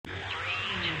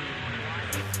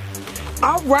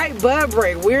Alright, Bud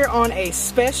Break, we're on a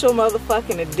special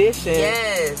motherfucking edition.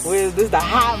 Yes. This is the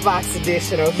Hot Box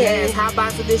edition, okay? Yes, Hot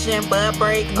Box edition, Bud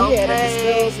Break, okay. We had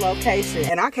a disclosed location.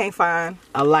 And I can't find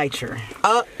a lighter.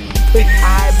 I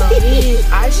believe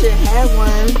I should have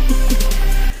one.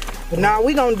 But now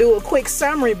we gonna do a quick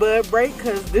summary Bud Break,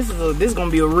 because this is gonna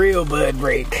be a real Bud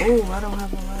Break. Ooh, I don't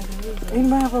have a lighter.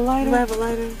 Anybody have a lighter? Do I have a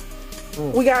lighter?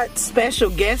 We got special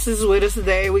guests with us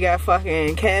today. We got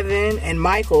fucking Kevin and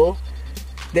Michael.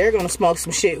 They're gonna smoke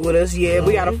some shit with us. Yeah,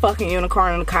 we got a fucking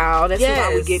unicorn and a cow. That's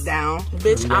how we get down.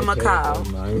 Bitch, I'm a cow.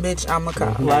 Bitch, I'm a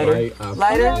cow. Lighter.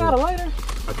 Lighter? I got a lighter.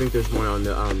 I think there's one on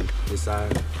the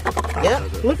side.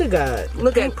 Yep. Look at God.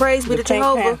 Look at praise be to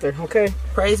Jehovah. Panther, okay.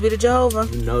 Praise be to Jehovah.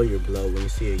 You know you're blow when you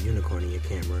see a unicorn in your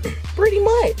camera. Pretty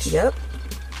much. Yep.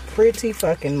 Pretty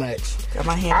fucking much. Got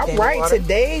my hand. Alright,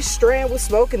 today's strand we're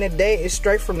smoking today is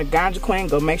straight from the Ganja Queen.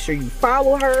 Go make sure you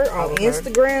follow her on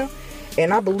Instagram.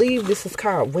 And I believe this is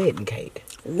called Wedding Cake.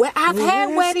 I've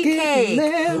had wedding cake.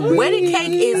 Wedding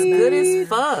cake is good as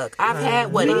fuck. I've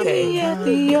had wedding cake. At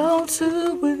the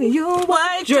altar with your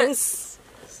white dress.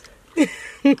 We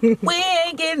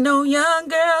ain't getting no young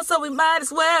girl, so we might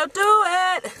as well do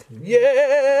it.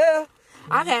 Yeah.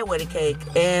 I've had wedding cake,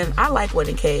 and I like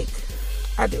wedding cake.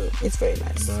 I do. It's very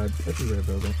nice. What's your red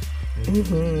velvet?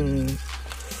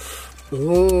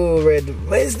 Ooh, red.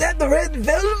 Is that the red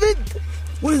velvet?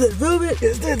 What is that velvet?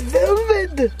 Is that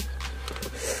velvet?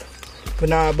 But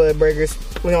nah, Bud Breakers,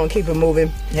 we're gonna keep it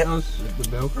moving. Yep. The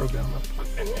Velcro got my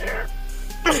fucking hair.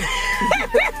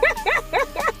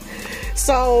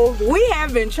 So we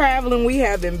have been traveling. We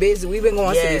have been busy. We've been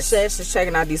going to these sessions,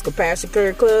 checking out these Compassion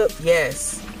Care Club.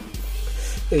 Yes.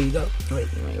 Here you go. Wait.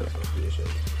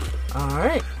 All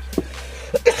right.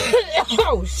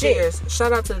 Oh shit! Cheers!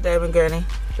 Shout out to the Dab and Gurney.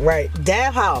 Right,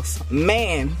 Dab House.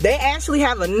 Man, they actually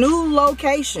have a new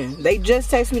location. They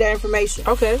just texted me that information.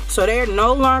 Okay. So they're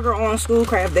no longer on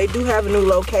Schoolcraft. They do have a new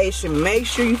location. Make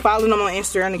sure you follow them on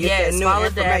Instagram to get that new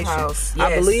information. Dab House.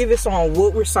 I believe it's on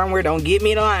Woodward somewhere. Don't get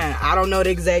me the line. I don't know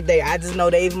the exact date. I just know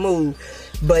they've moved.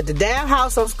 But the Dab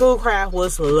House on Schoolcraft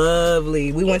was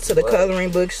lovely. We went to the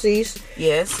coloring book sheets.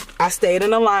 Yes. I stayed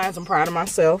in the lines. I'm proud of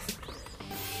myself.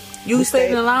 You stayed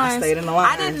in the lines? I stayed in the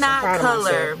lines. I did not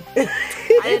color.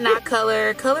 I did not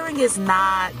color. Coloring is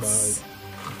not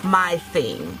my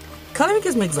thing. Coloring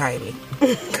gives me anxiety.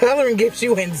 Coloring gives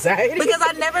you anxiety? Because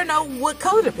I never know what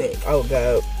color to pick. Oh,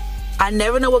 God. I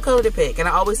never know what color to pick, and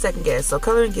I always second guess. So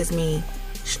coloring gives me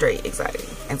straight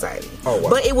anxiety. Oh,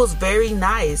 wow. But it was very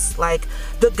nice. Like,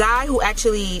 the guy who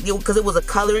actually, because it was a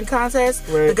coloring contest,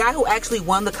 the guy who actually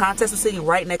won the contest was sitting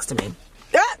right next to me.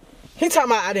 He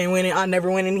talking about I didn't win it. I never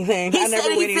win anything. He said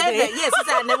that. Yes, he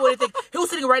said I never win anything. He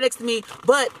was sitting right next to me.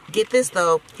 But get this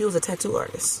though, he was a tattoo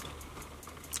artist.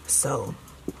 So,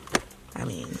 I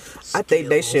mean, I think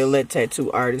they should let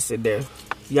tattoo artists in there.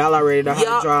 Y'all already know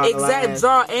how to draw. Exactly,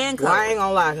 draw and color. Well, I ain't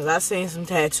gonna lie, cause I seen some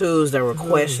tattoos that were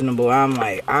questionable. I'm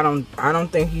like, I don't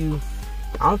think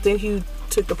you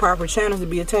took the proper channels to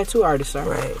be a tattoo artist, sir.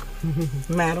 Right.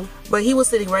 Madam. But he was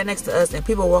sitting right next to us, and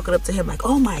people were walking up to him like,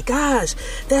 oh my gosh,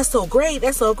 that's so great,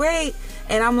 that's so great.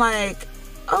 And I'm like,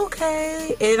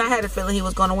 okay. And I had a feeling he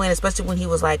was going to win, especially when he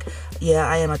was like, yeah,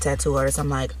 I am a tattoo artist. I'm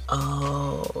like,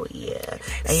 oh, yeah.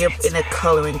 And you're in a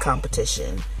coloring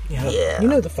competition. Yeah. You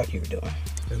knew what the fuck you were doing.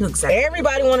 Exactly.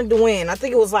 Everybody wanted to win. I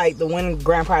think it was like the winning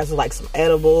grand prize was like some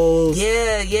edibles.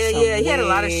 Yeah. He had a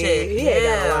lot of shit. He had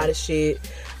got a lot of shit.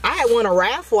 I had won a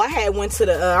raffle. I went to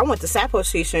Sapo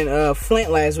Station in Flint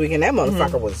last week, and that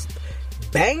motherfucker was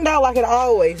banged out like it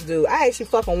always do. I actually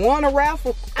fucking won a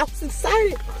raffle. I was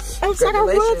excited. I was like, I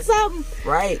won something.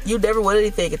 Right. You never won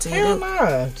anything until you do.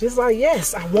 Nah. Just like,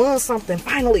 yes, I won something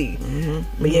finally.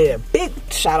 But yeah, big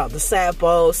shout out to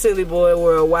Sapo, Silly Boy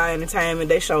Worldwide Entertainment.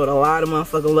 They showed a lot of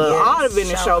motherfucking love. Yes, all the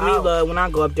vendors show me love when I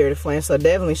go up there to Flint. So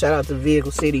definitely shout out to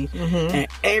Vehicle City and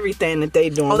everything that they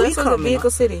doing. Oh, that's on the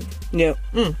Vehicle City. Yep.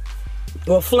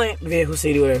 Well, Flint, Vehicle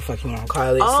City, whatever the fuck you want to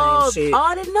call it. Same shit. Oh,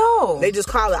 I didn't know. They just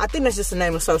call it, I think that's just the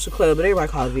name of social club, but everybody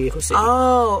call it Vehicle City.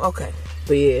 Oh, okay.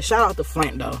 But yeah, shout out to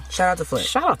Flint though. Shout out to Flint.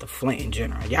 Shout out to Flint in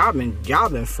general. Y'all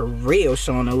been for real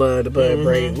showing the love to Bud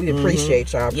Break. We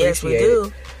appreciate y'all. Yes, we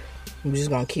do. We're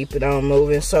just gonna keep it on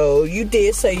moving. So you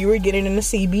did say you were getting into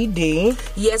CBD.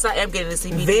 Yes, I am getting into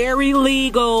CBD. Very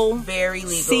legal. Very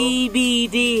legal.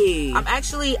 CBD.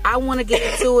 I want to get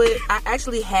into it. I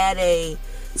actually had a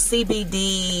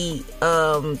CBD,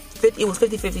 it was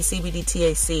 50-50 CBD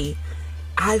THC.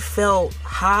 I felt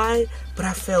high, but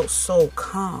I felt so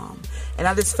calm. And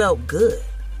I just felt good.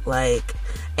 Like,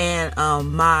 and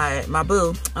my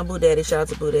boo daddy, shout out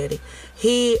to boo daddy,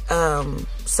 he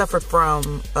suffers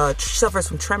from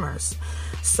tremors.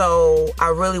 So I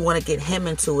really want to get him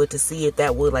into it to see if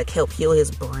that would like help heal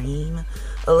his brain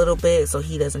a little bit, so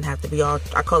he doesn't have to be all,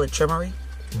 I call it tremory.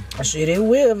 Shit, it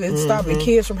will. It's stopping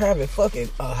kids from having fucking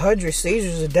 100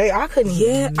 seizures a day. I couldn't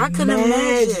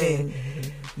imagine.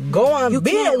 Going,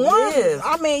 being one,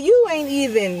 I mean,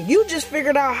 you just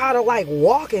figured out how to like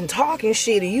walk and talk and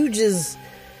shit, and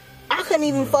I couldn't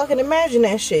even fucking imagine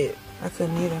that shit. I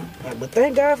couldn't either. But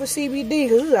thank God for CBD,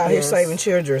 because he's out here saving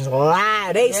children's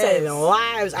lives. They saving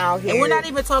lives out here. And we're not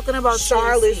even talking about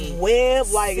Charlotte's Web,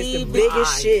 like it's the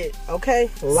biggest shit. Okay,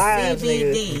 lives,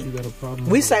 CBD. nigga.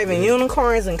 We saving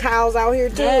unicorns and cows out here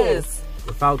too. Yes.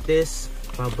 Without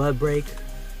Bud Break,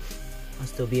 I'll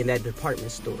still be in that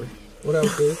department store.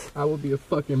 Without this, I would be a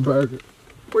fucking burger.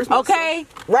 Okay.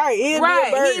 Right,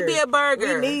 he'd be a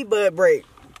burger. We need Bud Break.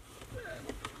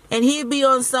 And he'd be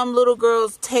on some little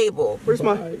girl's table. Where's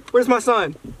my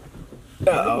son?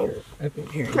 Uh-oh.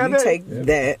 Here, you take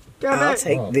that. I'll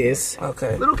take this.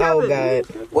 Okay. Little Kevin. Oh, God.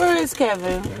 Where is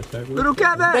Kevin? Little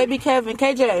Kevin. Baby Kevin.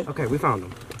 KJ. Okay, we found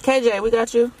him. KJ, we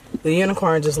got you. The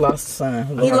unicorn just lost a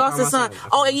son. He lost his son.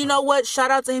 Oh, and you know what?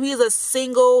 Shout out to him. He's a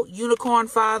single unicorn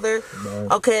father.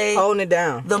 Okay. Holding it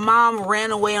down. The mom ran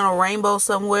away on a rainbow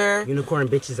somewhere. Unicorn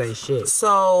bitches ain't shit.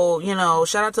 So,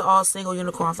 shout out to all single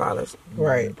unicorn fathers.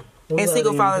 Right. And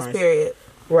single fathers, period.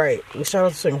 Right. Well, shout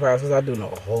out to single fathers, because I do know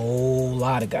a whole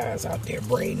lot of guys out there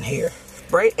braiding hair.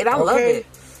 And I love it.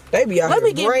 They be out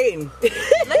here braiding.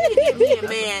 Let me get me a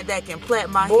man that can plait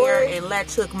my hair and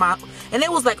latch hook my... And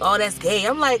it was like, oh, that's gay.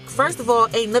 I'm like, first of all,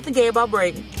 ain't nothing gay about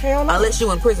braiding. Hell no. Unless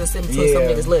you in prison sitting between some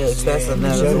niggas' legs. That's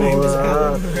another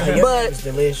thing. But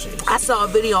delicious. I saw a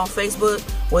video on Facebook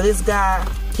where this guy,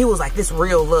 he was like, this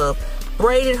real love,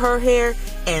 braided her hair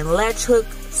and latch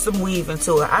hooked some weave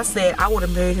into it. I said, I would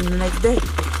have married him the next day.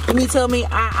 And you tell me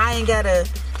I ain't got to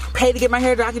pay to get my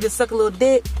hair done. I can just suck a little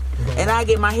dick and I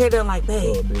get my hair done like,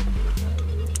 babe.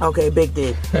 Okay, big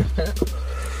dick.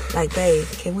 Like, babe,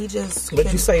 can we just...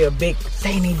 But you say a big,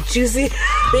 veiny, juicy...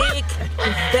 Big,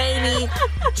 veiny,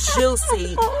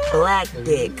 juicy, black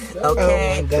dick, okay? Oh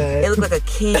my God. It looks like a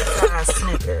king-size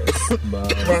Snickers.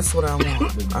 That's what I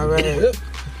want, all right?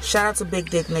 Shout out to big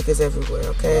dick niggas everywhere,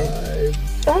 okay?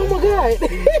 Oh my God.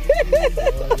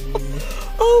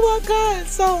 Oh my God.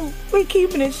 So, we're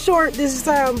keeping it short this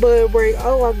time, Bud Break.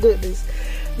 Oh my goodness.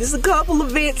 There's a couple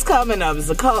events coming up. It's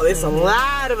a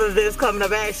lot of events coming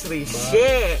up, actually.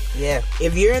 Shit. Yeah.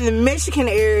 If you're in the Michigan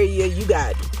area, you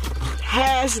got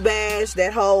Hash Bash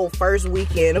that whole first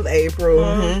weekend of April.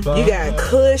 You got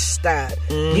Kush Stop.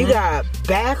 You got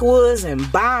Backwoods and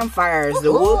Bonfires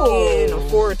the weekend of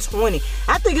 420.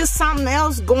 I think it's something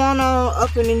else going on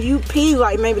up in the UP,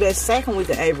 like maybe that second week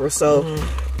of April. So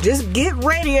just get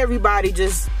ready, everybody.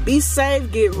 Just be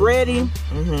safe, get ready.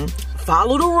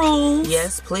 Follow the rules.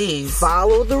 Yes, please.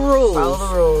 Follow the rules. Follow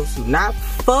the rules. Do not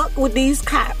fuck with these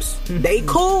cops. They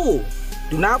cool.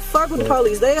 Do not fuck with the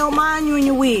police. They don't mind you and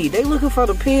your weed. They looking for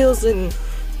the pills and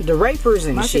the rapers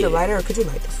and shit. Might need a lighter, or could you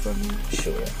light this for me?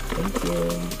 Sure. Thank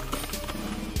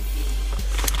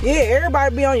you. Yeah,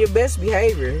 everybody be on your best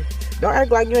behavior. Don't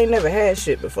act like you ain't never had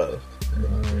shit before.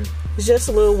 It's just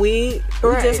a little weed.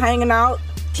 We're just hanging out.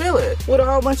 Chill it. With a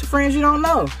whole bunch of friends you don't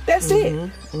know. That's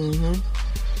it.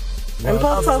 And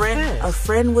a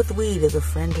friend with weed is a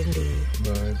friend indeed.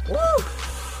 Woo.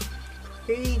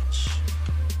 Preach.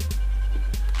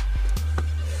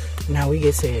 Now we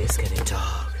get to it's getting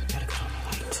dark. Gotta cut on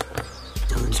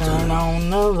the light. Turn on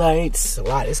the lights. A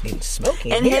lot is getting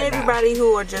smoky. And hey, everybody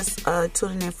who are just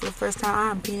tuning in for the first time,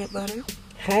 I'm Peanut Butter.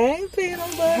 Hey,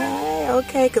 Peanut Butter. Hey,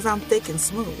 okay, because I'm thick and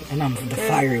smooth. And I'm the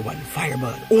fiery one,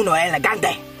 Firebug. Uno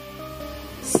elegante.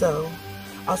 So,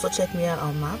 also check me out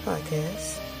on my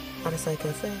podcast, Out of Sight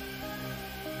Cafe.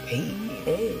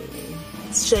 Hey.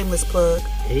 Shameless plug.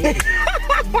 Hey.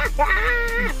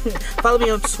 Follow me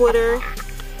on Twitter.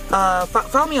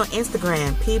 Follow me on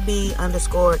Instagram,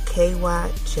 PB_KY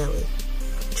Jelly.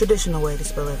 Traditional way to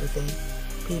spell everything.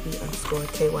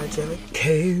 PB_KY Jelly.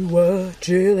 KY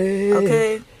Jelly.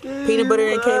 Okay. Peanut butter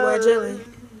and KY Jelly.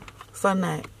 Fun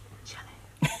night.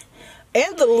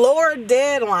 And the Lord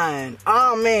deadline.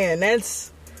 Oh man,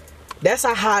 that's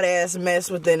a hot ass mess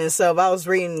within itself. I was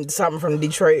reading something from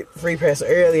Detroit Free Press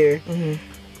earlier, and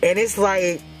it's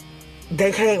like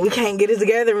we can't get it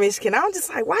together in Michigan. I'm just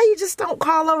like, why you just don't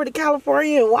call over to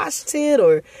California and Washington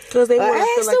or because they want to ask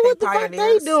feel them like what the fuck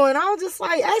they doing. I was just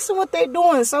like, ask them what they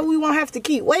doing so we won't have to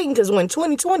keep waiting, because when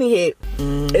 2020 hit,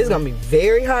 it's gonna be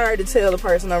very hard to tell the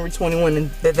person over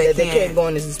 21 that they can't go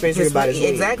in this dispensary by this week.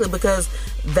 Exactly, because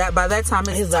that by that time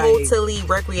it's totally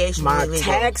recreational. My illegal.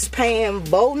 tax-paying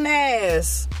voting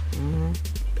ass.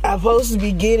 I'm supposed to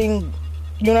be getting,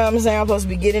 you know what I'm saying? I'm supposed to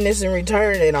be getting this in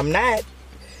return, and I'm not.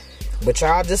 But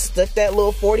y'all just stuck that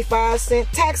little 45-cent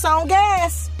tax on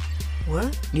gas.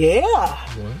 What? Yeah.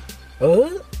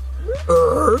 What?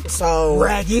 So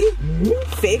Raggy.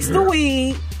 fix the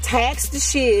weed, tax the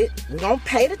shit. We gonna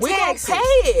pay the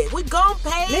taxes. We gonna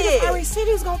pay Niggas it. already said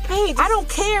he was gonna pay it. I don't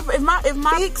care if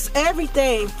my Fix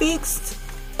everything. Fixed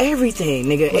everything,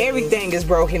 nigga. Please. Everything is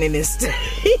broken in this state.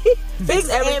 Fix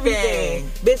everything.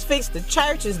 Bitch, fix the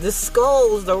churches, the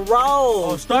schools, the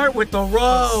roads. Start with the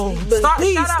road. But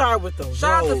please start with the roads.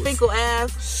 Shout out to Finkel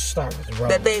Ave Start with the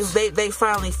roads. that they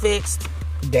finally fixed.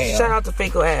 Damn. Shout out to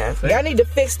Finkel Ave. Y'all need to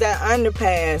fix that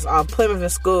underpass off Plymouth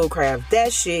and Schoolcraft.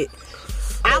 That shit.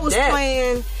 I was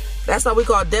playing. That's how we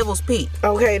call Devil's Peak.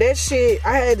 Okay, that shit.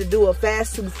 I had to do a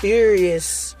Fast and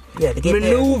Furious Yeah, to get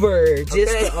maneuver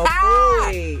just Okay. to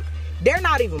avoid. They're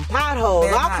not even potholes.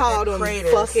 They're I not, call they're them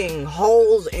craters. fucking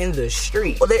holes in the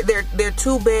street. Well, they're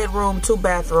 2-bedroom,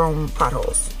 2-bathroom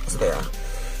potholes. That's what they are.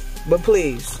 But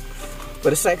please,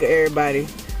 for the sake of everybody,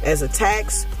 as a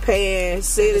tax-paying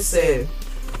citizen,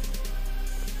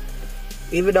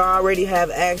 even though I already have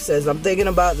access, I'm thinking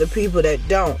about the people that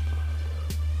don't.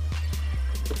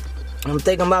 I'm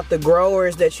thinking about the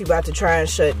growers that you about to try and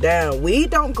shut down. Weed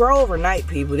don't grow overnight,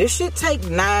 people. This shit take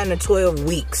 9 to 12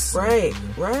 weeks. Right.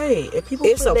 If people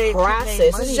It's put a their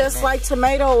process. money It's just in like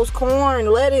tomatoes, corn,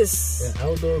 lettuce. Yeah,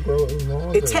 outdoor growing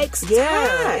longer. It takes time.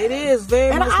 Yeah, it is very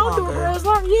And much an outdoor longer. grow is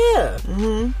long. Yeah.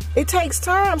 Mm-hmm. It takes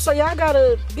time, so y'all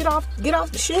gotta get off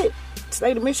the shit.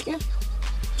 State of Michigan.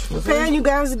 I'm paying you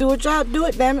guys to do a job. Do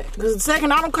it, damn it. Because the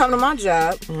second I don't come to my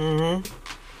job,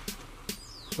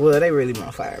 well, they really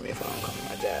won't fire me if I don't come to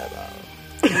my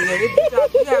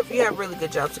job. You have really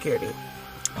good job security.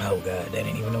 Oh God, that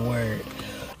ain't even a word.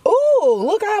 Ooh,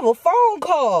 look, I have a phone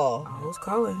call. Who's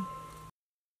calling?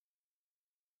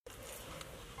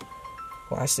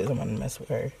 Watch this, I'm gonna mess with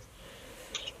her.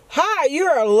 Hi,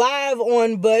 you're live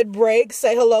on Bud Break.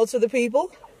 Say hello to the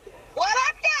people. What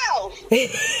up, though? Hey.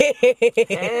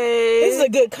 This is a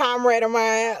good comrade of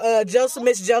mine,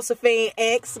 Miss Josephine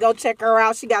X. Go check her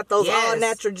out. She got those all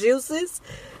natural juices.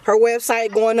 Her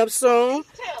website going up soon.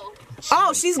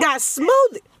 Oh, she's got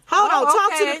smoothie. Hold on,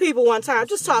 talk to the people one time.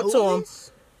 Just talk to them.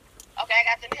 Okay, I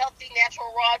got them healthy,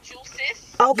 natural, raw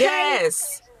juices. Okay.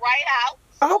 Yes. Right out.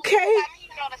 Okay. I mean,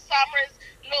 you know, the summer is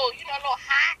a little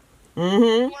hot. Mm-hmm.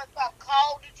 You want something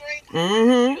cold to drink?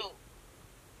 Mm-hmm. Shoot.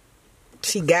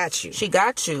 She got you. She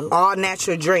got you. All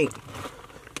natural drink.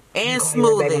 And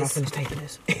Go ahead, baby, I'm smoothies. finished taking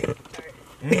this.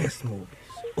 And smooth.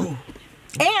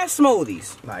 And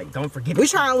smoothies. Like, don't forget. We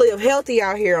trying to live healthy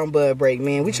out here on Bud Break,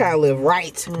 man. We trying to live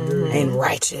right and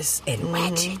righteous and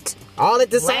ratchet. All at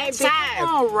the same Come time.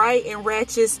 on, right and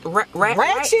ratchets.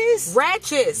 Ratchets?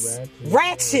 Ratchets.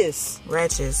 Ratchets.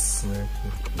 Ratchets.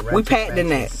 We patenting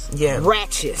that. Yeah.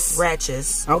 Ratchets.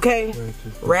 Ratchets. Okay?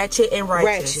 Ratchet and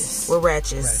righteous. Ratchets. We're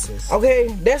ratchets. Okay,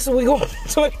 that's what we going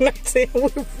 2019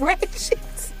 with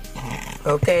ratchets.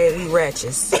 Okay, we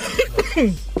ratchets.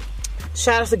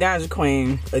 Shout out to Ganja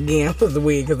Queen again for the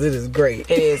weed because it is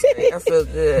great. It is great. I feel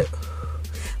good.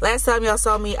 Last time y'all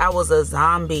saw me, I was a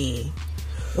zombie.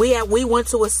 We went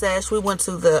to a sesh. We went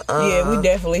to the Yeah, we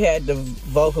definitely had to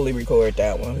vocally record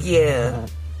that one. Yeah.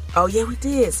 Oh yeah, we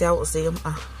did. See, I'm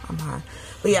high.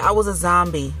 But yeah, I was a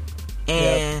zombie,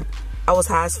 and I was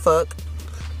high as fuck.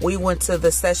 We went to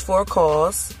the sesh for a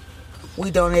cause.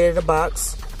 We donated a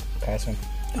box. Pass him.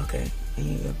 Okay, and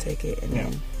you gonna take it, and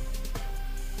then.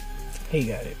 He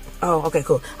got it. Oh, okay,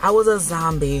 cool. I was a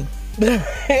zombie.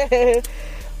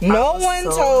 No one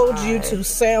so told high. you to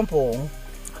sample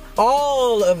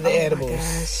all of the edibles. My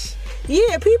gosh.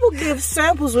 Yeah, people give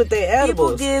samples with their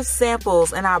edibles. People give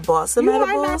samples, and I bought some You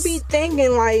edibles. might not be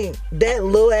thinking like that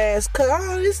little ass cut.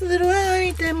 Oh, this little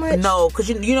ain't that much. No, because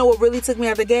you know what really took me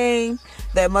out of the game?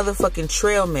 That motherfucking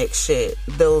trail mix shit.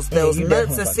 Those you nuts definitely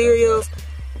and fucked cereals.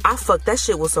 I fucked that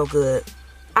shit was so good.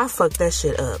 I fucked that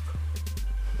shit up.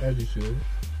 As you should.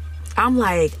 I'm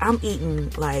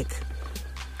eating like,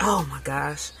 oh my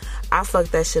gosh. I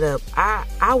fucked that shit up.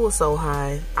 I was so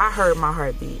high. I heard my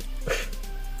heartbeat.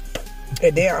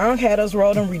 And then Unc had us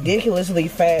rolling ridiculously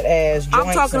fat ass joints.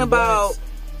 I'm talking and about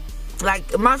blunts.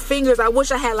 like my fingers. I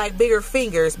wish I had like bigger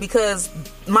fingers because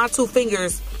my 2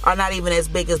 fingers are not even as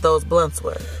big as those blunts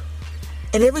were.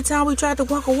 And every time we tried to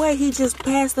walk away, he just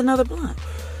passed another blunt.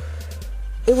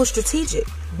 It was strategic.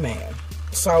 Man.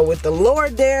 So with the lower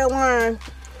deadline,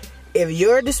 if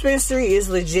your dispensary is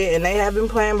legit and they have been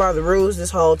playing by the rules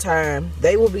this whole time,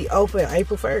 they will be open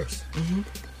April 1st. Mm-hmm.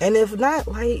 And if not,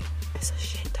 like, it's a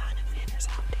shit ton of vendors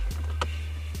out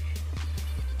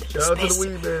there. Shout out to the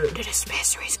weed man. The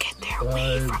dispensaries get their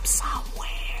weed from somewhere.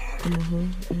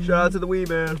 Shout out to the weed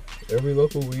man. Every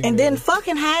local weed And man. then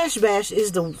fucking Hash Bash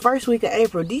is the first week of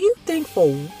April. Do you think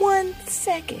for 1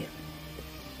 second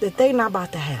that they not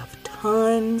about to have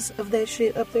tons of that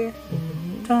shit up there?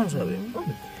 Mm-hmm. Tons of it.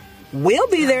 We'll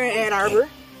be there in Ann Arbor.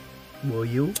 Will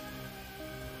you?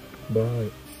 Bye.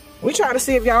 We try to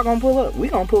see if y'all gonna pull up. We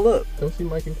gonna pull up. Come see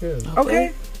Mike and Kev.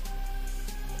 Okay.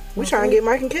 We trying to get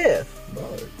Mike and Kev.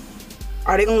 Bye.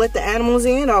 Are they gonna let the animals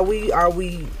in? Are we Are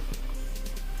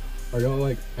y'all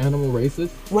like animal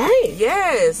racist? right?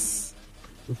 Yes.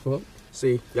 The fuck?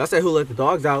 See, y'all said who let the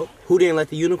dogs out. Who didn't let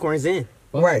the unicorns in?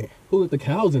 Fuck. Right. Who let the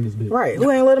cows in this bitch? Right. Who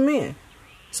ain't let them in?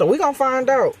 So we gonna find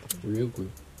out Real quick.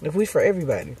 if we for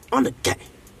everybody. On the game.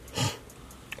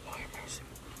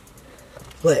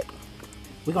 But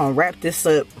we gonna wrap this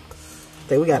up. I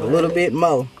think we got a little bit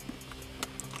more.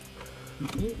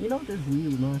 You know what this weed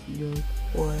reminds me of?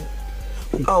 What?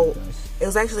 Oh, it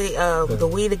was actually the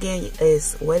weed again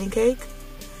is wedding cake,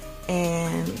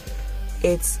 and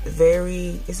it's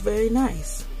very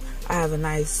nice. I have a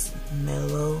nice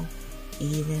mellow,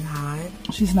 even high.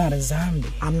 She's not a zombie.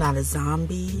 I'm not a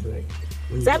zombie.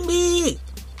 Zombie.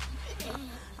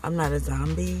 I'm not a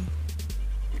zombie.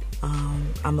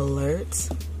 I'm alert.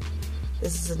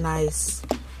 This is a nice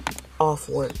off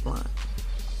work blunt.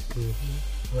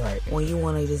 Right. When you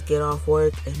want to just get off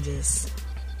work and just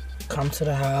Come to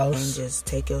the house.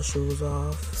 take your shoes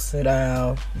off. Sit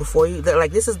down. Before you,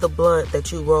 like, this is the blunt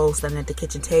that you roll standing at the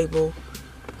kitchen table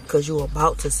because you're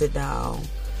about to sit down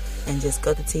and just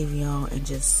cut the TV on and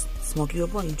just smoke you a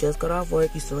blunt. You just got off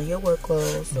work, you still in your work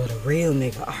clothes. But a real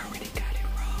nigga already got it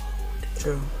rolled.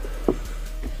 True.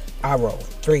 I roll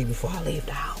 3 before I leave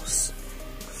the house.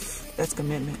 That's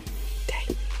commitment.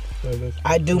 Dang. No, that's-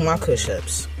 I do my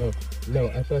push-ups. Oh, no,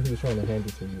 I thought he was trying to hand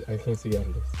it to you. I can't see out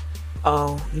of this.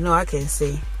 Oh, you know I can't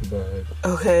see. But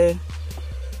Okay.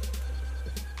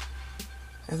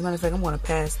 As a matter of fact, I'm going to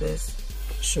pass this.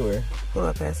 Sure. Who do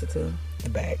I pass it to? The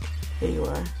back. Here you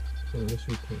are. yes,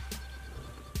 you can.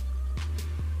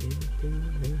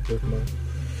 Just mine.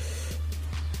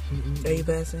 Are you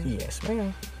passing? Yes,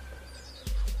 ma'am.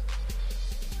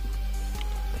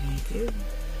 Thank you.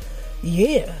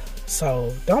 Yeah.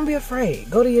 So don't be afraid.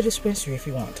 Go to your dispensary if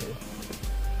you want to.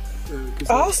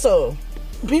 Also,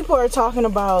 people are talking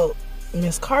about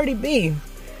Miss Cardi B.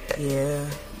 Yeah.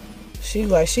 She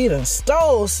like she done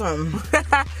stole something.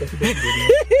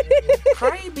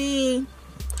 Cardi B,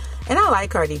 and I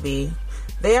like Cardi B.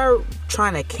 They are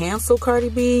trying to cancel Cardi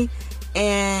B,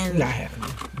 and Not happening.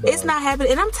 it's not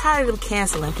happening. And I'm tired of them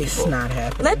canceling people. It's not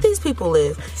happening. Let these people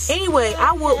live. Anyway,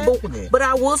 I will, happening. but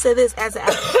I will say this as an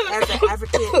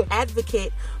African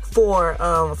advocate for,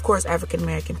 of course, African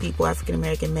American people, African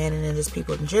American men, and then just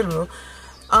people in general.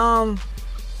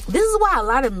 This is why a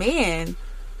lot of men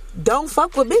don't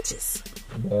fuck with bitches.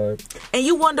 But And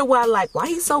you wonder why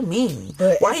he so mean?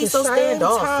 But Why at he the so same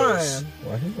standoffish? time,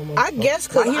 why he don't I guess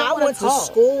because Why he don't I wanna went to talk?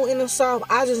 school in the South,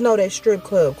 I just know that strip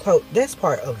club that's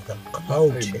part of the Hey,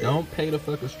 culture. don't pay the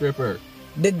fucking stripper.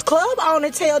 The club owner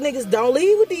tell niggas don't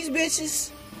leave with these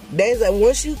bitches. There's like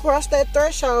once you cross that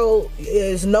threshold,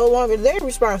 it's no longer their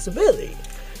responsibility.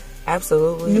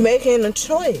 Absolutely. You're making a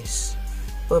choice.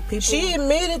 But people, She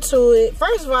admitted to it.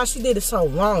 First of all, she did it so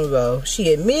long ago.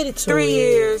 She admitted to 3 it.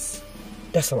 years.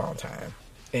 That's a long time.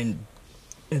 In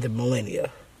the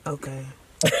millennia. Okay.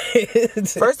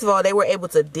 First of all, they were able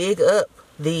to dig up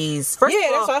these. First Yeah,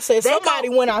 of all, that's what I said. they Somebody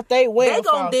gon- went out they way. They and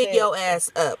gonna found dig that. your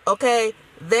ass up, okay?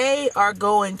 They are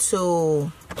going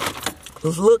to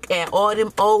look at all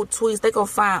them old tweets. They gonna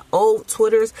find old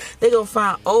Twitters. They gonna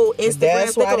find old Instagrams.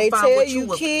 That's why gonna they find tell what you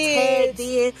was kids, tagged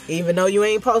in. even though you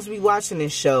ain't supposed to be watching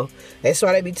this show, that's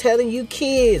why they be telling you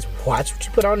kids, watch what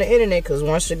you put on the internet, because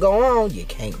once you go on, you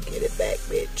can't get it back,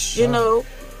 bitch. You know,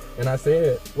 And I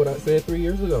said what I said 3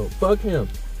 years ago. Fuck him.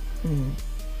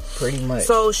 Pretty much.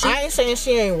 So she- I ain't saying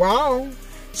she ain't wrong,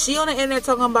 she on the internet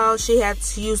talking about she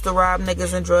used to rob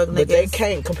niggas and drug but they niggas.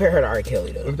 can't compare her to R.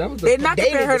 Kelly, though. If that was They're the not They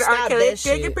comparing need her to to R. stop Kelly. that They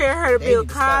shit. compare her to They Bill need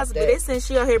to stop Cosby. that. They said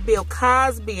she out here Bill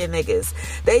Cosby and niggas.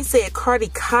 They said Cardi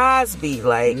Cosby.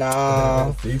 Like,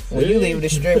 Nah, when you leave the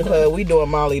strip club, we doing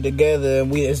Molly together,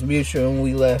 and it's mutual, and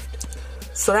we left.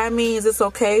 so that means it's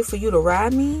okay for you to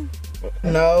ride me?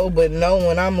 No, but no,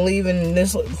 when I'm leaving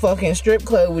this fucking strip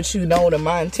club with you, know that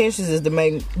my intentions is to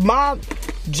make, my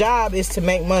job is to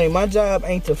make money. My job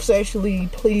ain't to sexually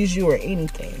please you or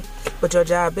anything. But your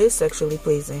job is sexually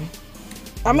pleasing.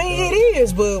 I mean, it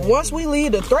is, but once we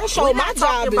leave the threshold, my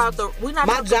job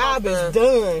is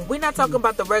done. We're not talking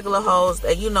about the regular hoes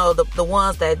that, you know, the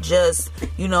ones that just,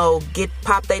 you know,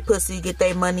 pop they pussy, get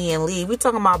their money and leave. We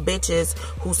talking about bitches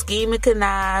who scheme and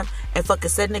connive and fucking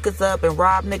set niggas up and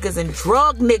rob niggas and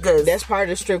drug niggas. That's part of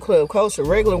the strip club culture.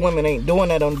 Regular women ain't doing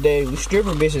that on the day.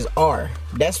 Stripper bitches are.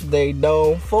 That's what they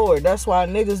known for. That's why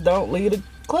niggas don't leave the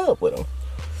club with them.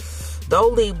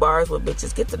 Don't leave bars with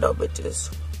bitches. Get to know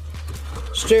bitches.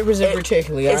 Strippers in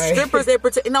particular. It's strippers in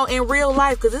particular. No, in real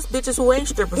life, because it's bitches who ain't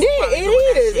strippers. Yeah,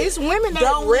 it is. It's women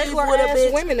that regular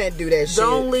ass women that do that shit.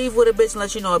 Don't leave with a bitch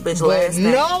unless you know a bitch last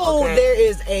name. No, okay? There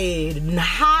is a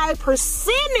high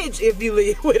percentage if you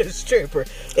leave with a stripper.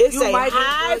 It's a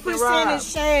high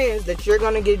percentage chance that you're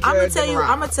gonna get drugged and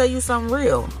robbed. I'm gonna tell you something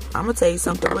real. I'm gonna tell you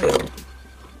something real.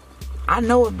 I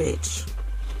know a bitch.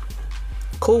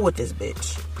 Cool with this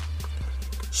bitch.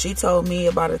 She told me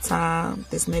about a time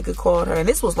this nigga called her, and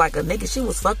this was like a nigga she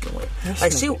was fucking with.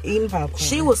 Like she eating popcorn.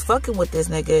 She was fucking with this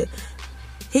nigga.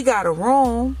 He got a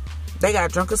room. They got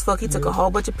drunk as fuck. He took a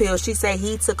whole bunch of pills. She said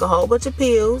he took a whole bunch of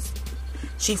pills.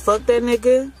 She fucked that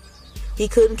nigga. He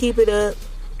couldn't keep it up.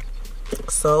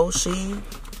 So she,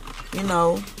 you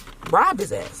know, robbed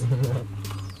his ass.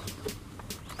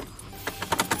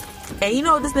 And you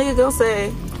know what this nigga gonna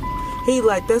say? He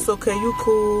like, that's okay, you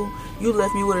cool. You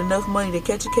left me with enough money to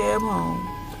catch a cab home.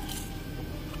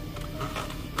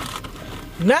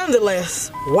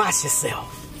 Nonetheless, watch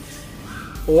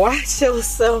yourself. Watch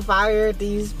yourself out here with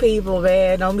these people,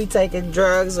 man. Don't be taking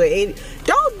drugs or any.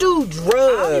 Don't do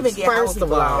drugs, first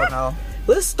of all.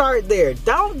 Let's start there.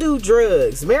 Don't do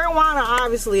drugs. Marijuana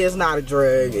obviously is not a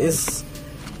drug. It's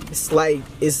like,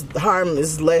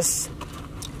 it's less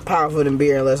powerful than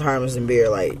beer and less harmless than beer.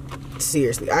 Like,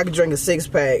 seriously. I could drink a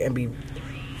 6-pack and be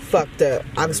fucked up.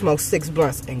 I can smoke 6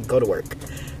 blunts and go to work.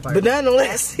 Right. But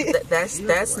nonetheless, that's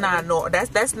not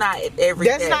that's not every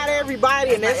that's day. Not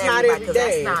everybody, and that's not every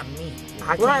day. That's not me.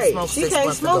 I can't smoke she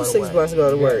can't smoke 6 blunts to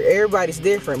go to work. Everybody's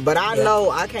different, but I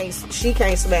know I can't. She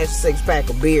can't smash a 6-pack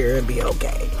of beer and be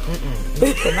okay.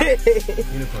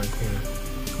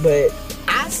 But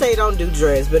I say don't do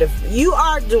drugs. But if you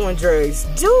are doing drugs,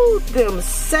 do them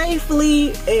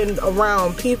safely and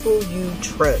around people you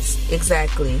trust.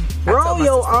 Exactly. Roll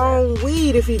your own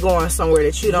weed if you're going somewhere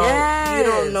that you don't you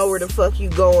don't know where the fuck you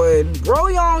going.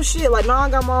 Roll your own shit. Like, no, I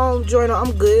got my own joint.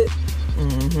 I'm good.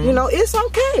 Mm-hmm. You know, it's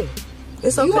okay.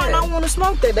 It's okay. You might not want to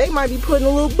smoke that. They might be putting a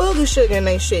little booger sugar in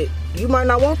their shit. You might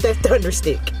not want that thunder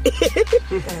stick.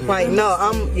 Like, no,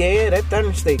 that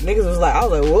thunder stick. Niggas was like, I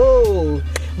was like, whoa,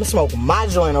 I'm gonna smoke my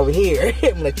joint over here. I'm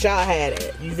gonna let y'all have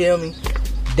that. You feel me?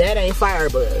 That ain't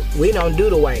Firebug. We don't do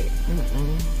the white.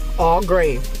 All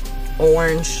green,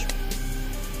 orange.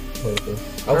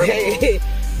 Okay,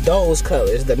 those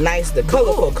colors, the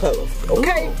colorful colors.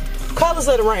 Okay, colors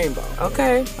of the rainbow.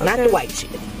 Okay, not the white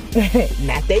shit.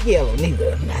 Not that yellow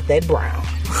neither. Not that brown.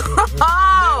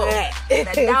 Oh,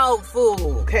 that dog food.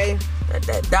 Okay,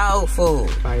 that dog food.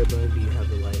 Firebug, do you have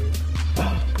the lighter?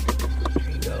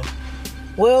 There you go.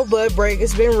 Well, Bud Break,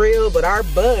 it's been real, but our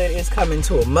bud is coming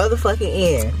to a motherfucking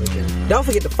end. Don't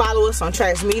forget to follow us on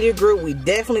Tracks Media Group. We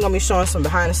definitely gonna be showing some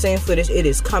behind the scenes footage. It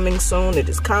is coming soon. It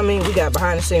is coming. We got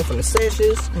behind the scenes from the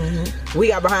sessions. We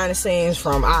got behind the scenes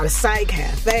from Out of Sight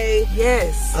Cafe.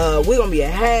 Yes. We're gonna be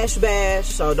at Hash Bash,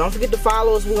 so don't forget to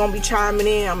follow us. We're gonna be chiming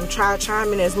in. I'm gonna try to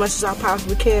chime in as much as I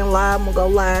possibly can live. I'm gonna go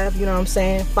live, you know what I'm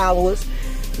saying? Follow us.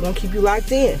 We're gonna keep you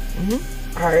locked in.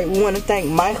 Alright, we want to thank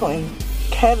Michael and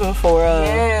Kevin for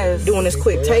doing this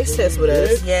quick taste test with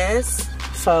us. Yes.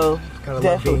 So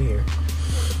definitely here.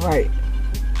 Right.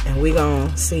 And we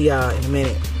gonna see y'all in a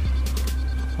minute.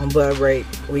 On Bud Break,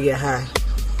 we get high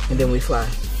and then we fly.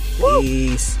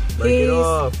 Peace. Break it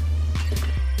off.